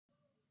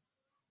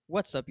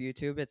What's up,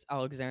 YouTube? It's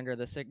Alexander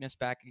the Cygnus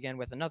back again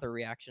with another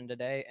reaction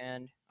today,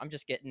 and I'm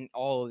just getting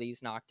all of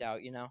these knocked out,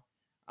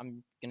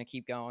 I'm going to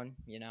keep going,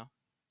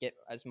 get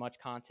as much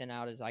content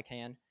out as I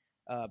can.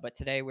 But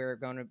today we're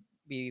going to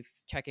be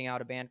checking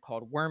out a band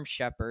called Worm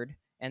Shepherd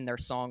and their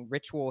song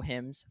Ritual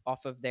Hymns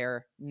off of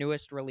their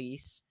newest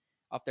release,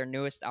 off their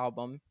newest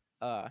album,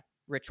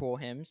 Ritual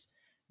Hymns.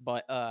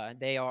 But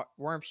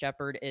Worm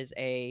Shepherd is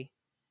a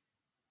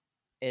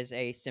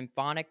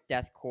symphonic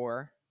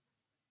deathcore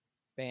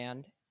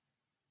band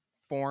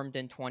formed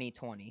in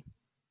 2020.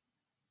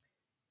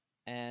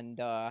 And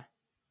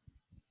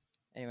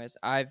anyways,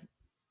 I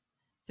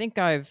think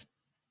I've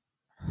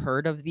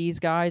heard of these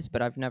guys,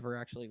 but I've never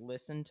actually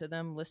listened to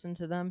them,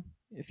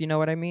 if you know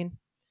what I mean.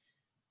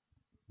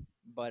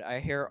 But I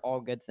hear all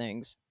good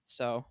things.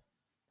 So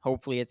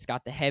hopefully it's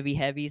got the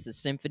heavies, the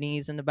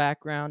symphonies in the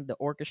background, the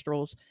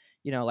orchestrals,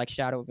 like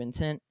Shadow of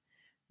Intent.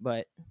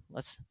 But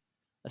let's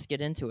get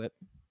into it.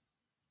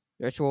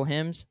 Ritual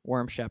Hymns,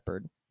 Worm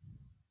Shepherd.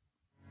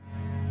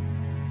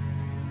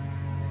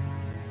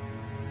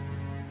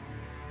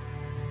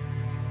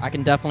 I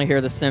can definitely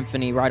hear the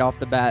symphony right off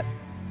the bat.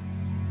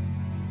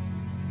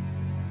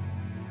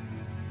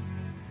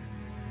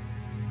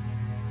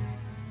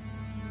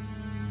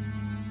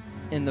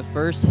 In the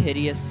first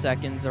hideous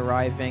seconds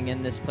arriving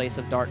in this place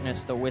of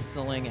darkness, the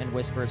whistling and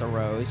whispers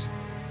arose.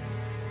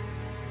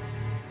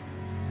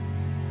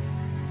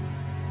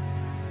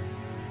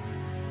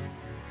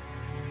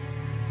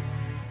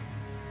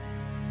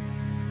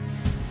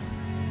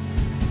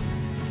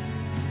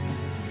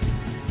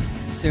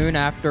 Soon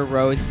after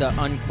rose the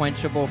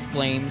unquenchable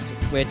flames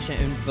which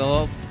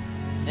enveloped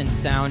in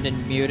sound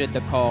and muted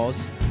the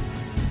calls.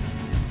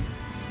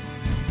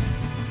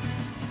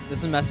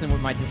 This is messing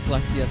with my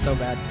dyslexia so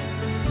bad.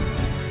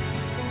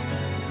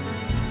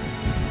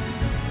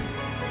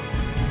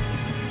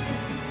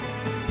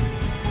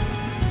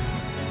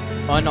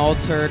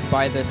 Unaltered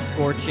by the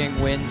scorching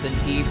winds and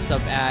heaps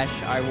of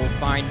ash, I will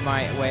find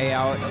my way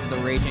out of the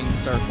raging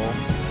circle.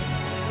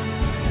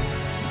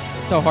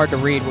 So hard to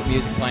read with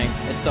music playing.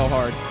 It's so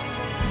hard.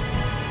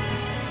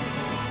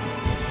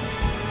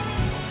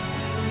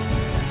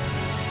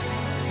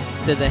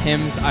 To the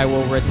hymns I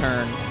will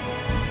return.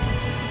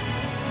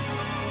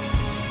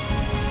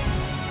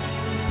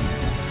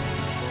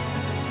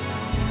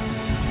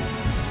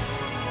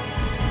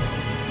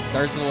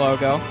 There's the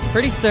logo.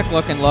 Pretty sick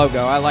looking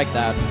logo. I like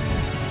that.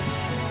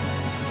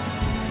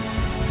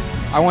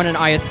 I want an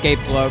I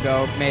Escaped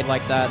logo made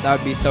like that. That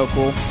would be so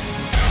cool.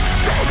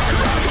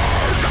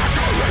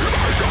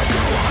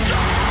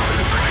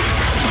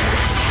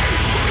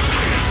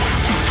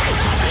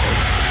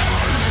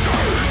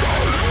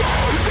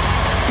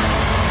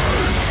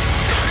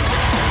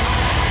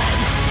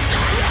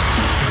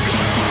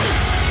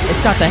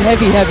 It's got the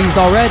heavies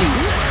already.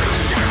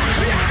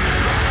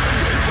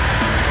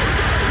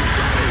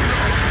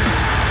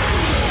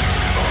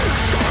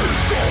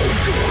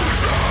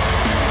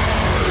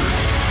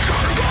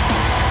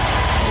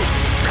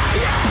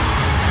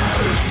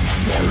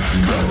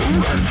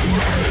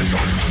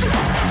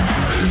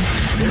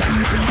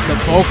 The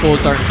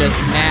vocals are just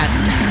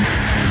nasty.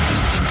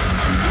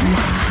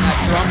 That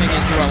drumming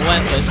is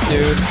relentless,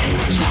 dude.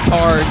 The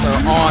guitars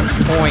are on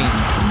point.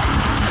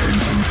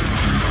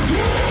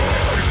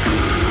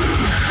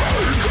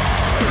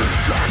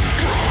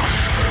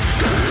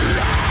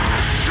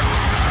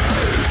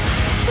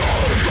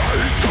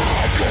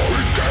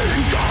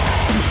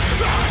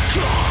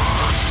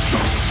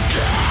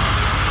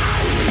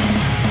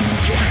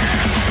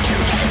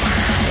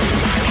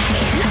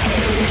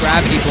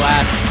 Gravity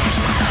Blast.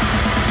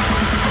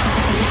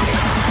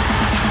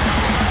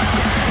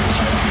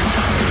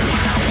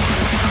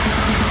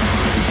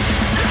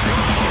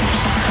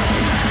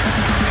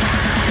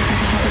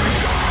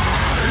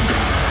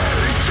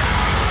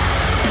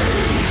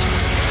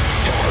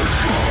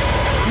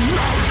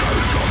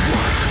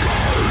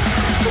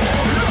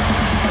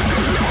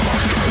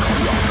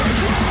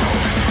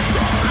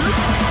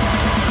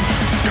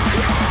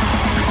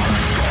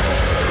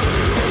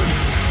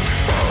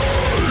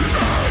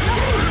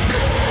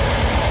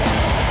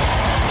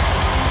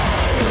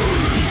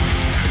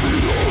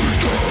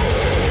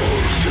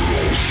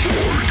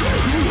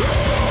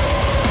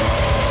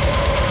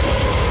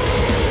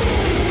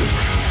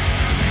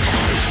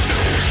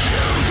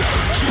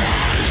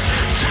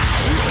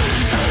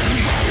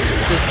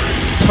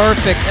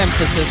 Perfect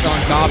emphasis on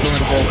goblin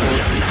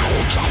vocals.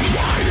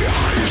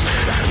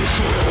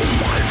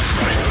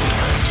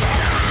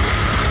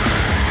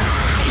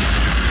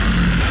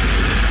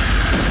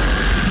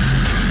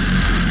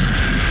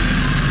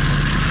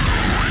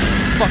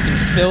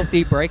 Fucking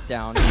filthy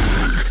breakdown.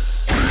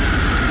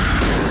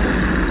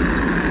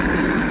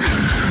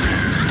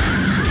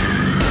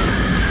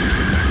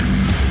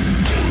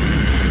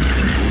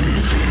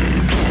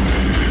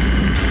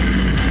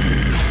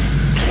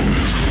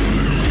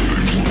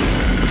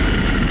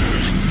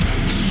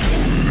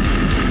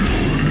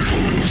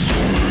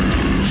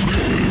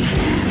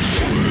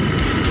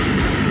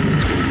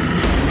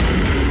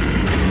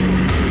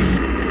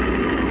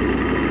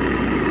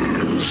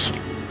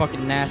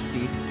 fucking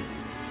nasty.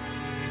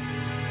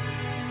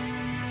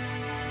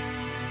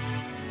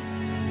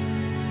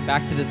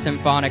 Back to the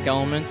symphonic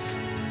elements.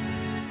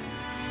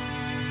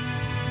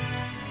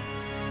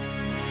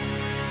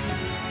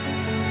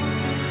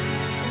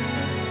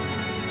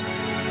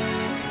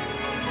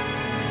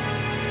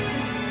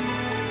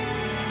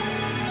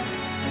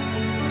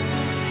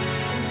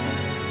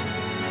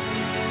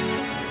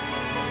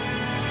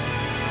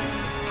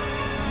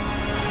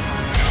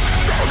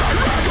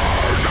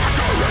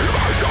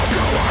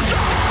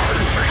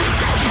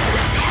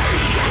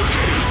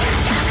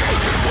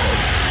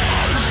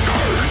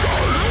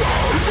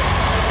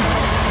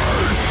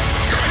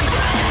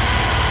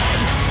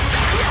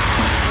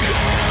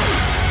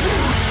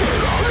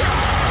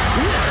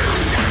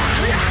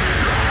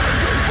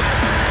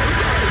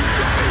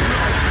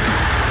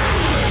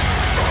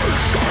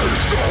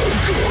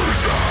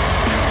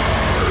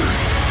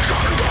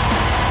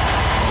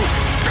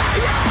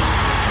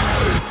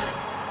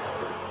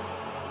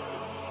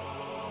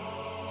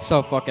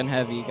 So fucking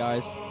heavy,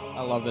 guys.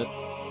 I love it.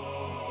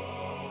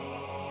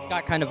 It's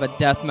got kind of a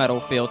death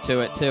metal feel to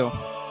it, too.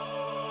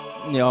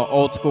 You know,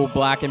 old school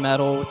black and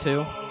metal,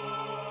 too.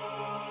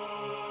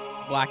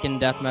 Black and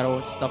death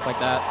metal, stuff like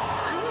that.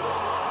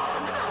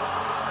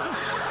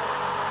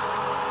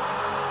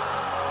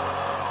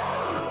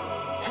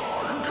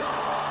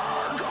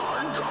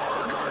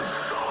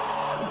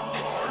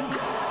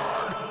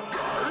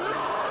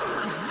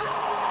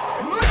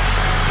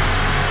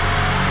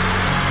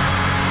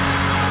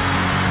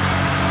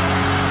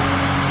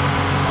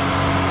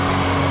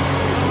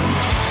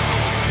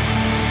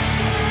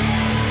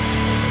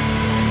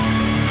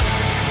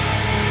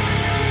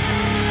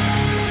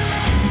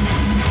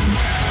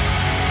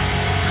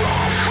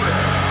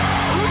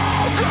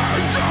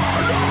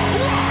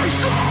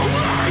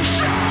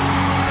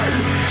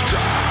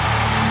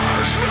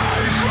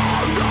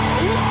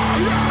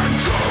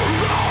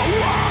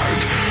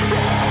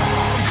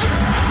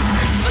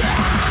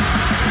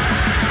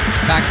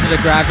 Back to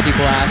the gravity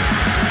blast.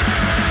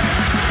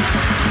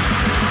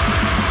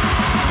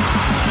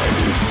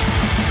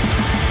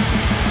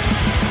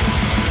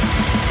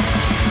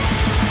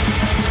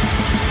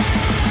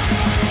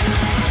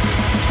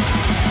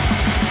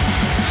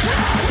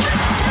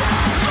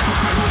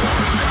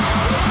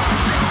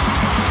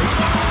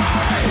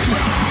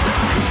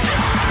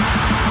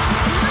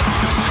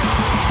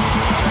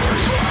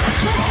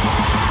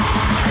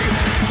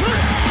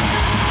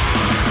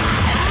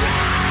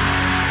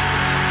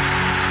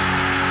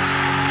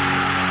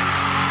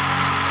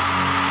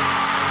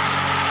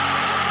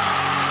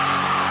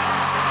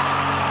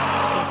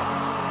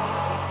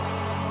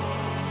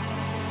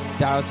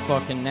 That was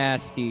fucking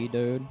nasty,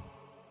 dude.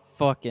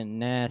 Fucking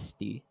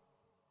nasty.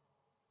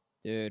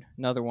 Dude,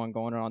 another one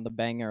going on the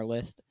banger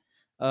list.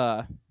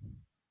 If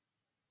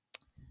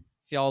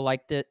y'all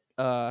liked it,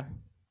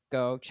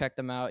 go check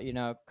them out, you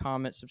know,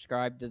 comment,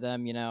 subscribe to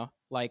them, you know,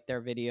 like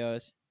their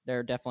videos.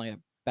 They're definitely a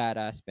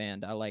badass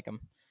band. I like them.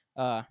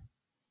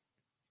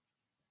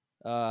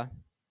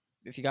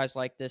 If you guys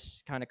like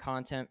this kind of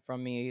content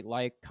from me,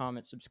 like,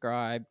 comment,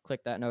 subscribe,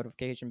 click that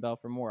notification bell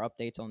for more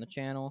updates on the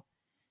channel.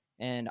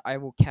 And I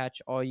will catch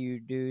all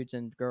you dudes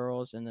and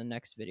girls in the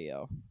next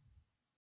video.